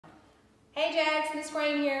Hey Jags, Miss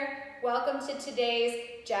Rain here. Welcome to today's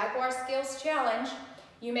Jaguar Skills Challenge.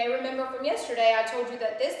 You may remember from yesterday I told you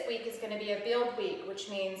that this week is going to be a build week, which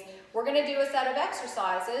means we're going to do a set of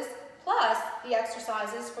exercises plus the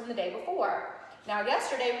exercises from the day before. Now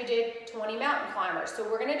yesterday we did 20 mountain climbers, so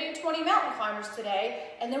we're going to do 20 mountain climbers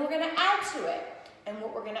today, and then we're going to add to it. And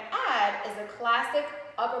what we're going to add is a classic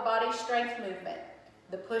upper body strength movement,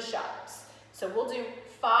 the push-ups. So we'll do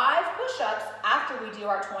 5 push-ups after we do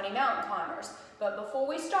our 20 mountain climbers. But before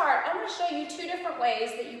we start, I'm going to show you 2 different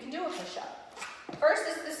ways that you can do a push-up. First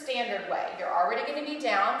is the standard way. You're already going to be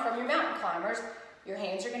down from your mountain climbers. Your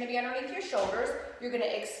hands are going to be underneath your shoulders. You're going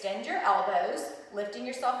to extend your elbows, lifting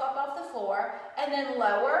yourself up off the floor, and then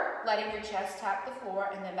lower, letting your chest tap the floor,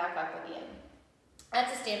 and then back up again.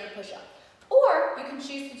 That's a standard push-up. Or you can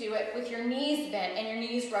choose to do it with your knees bent and your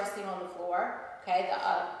knees resting on the floor. Okay,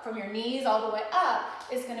 from your knees all the way up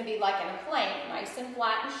is going to be like in a plank, nice and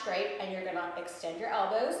flat and straight, and you're going to extend your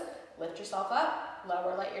elbows, lift yourself up,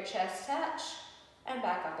 lower, let your chest touch, and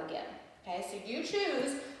back up again. Okay, so you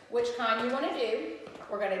choose which kind you want to do.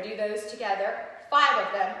 We're going to do those together, 5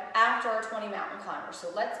 of them, after our 20 mountain climbers. So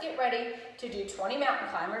let's get ready to do 20 mountain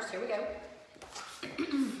climbers. Here we go.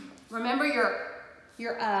 Remember your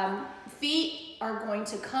feet are going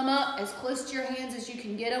to come up as close to your hands as you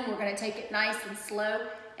can get them. We're going to take it nice and slow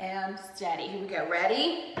and steady. Here we go.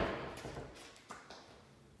 Ready?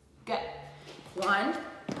 Go. 1,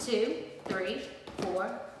 2, 3,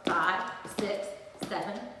 4, 5, 6,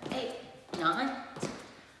 7, 8, 9,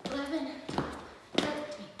 11, 12,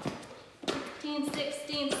 13, 15,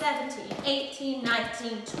 16, 17, 18,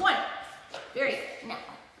 19, 20. Very good. Now,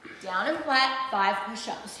 down and flat, 5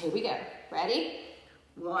 push-ups. Here we go. Ready?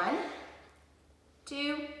 1,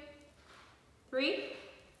 2, 3,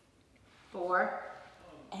 4,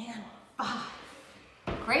 and 5.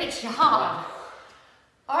 Great job.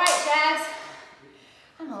 All right, Jags.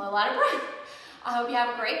 I'm a little out of breath. I hope you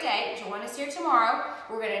have a great day. Join us here tomorrow.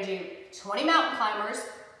 We're going to do 20 mountain climbers,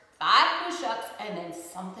 5 push-ups, and then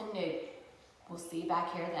something new. We'll see you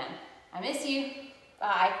back here then. I miss you.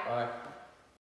 Bye. Bye.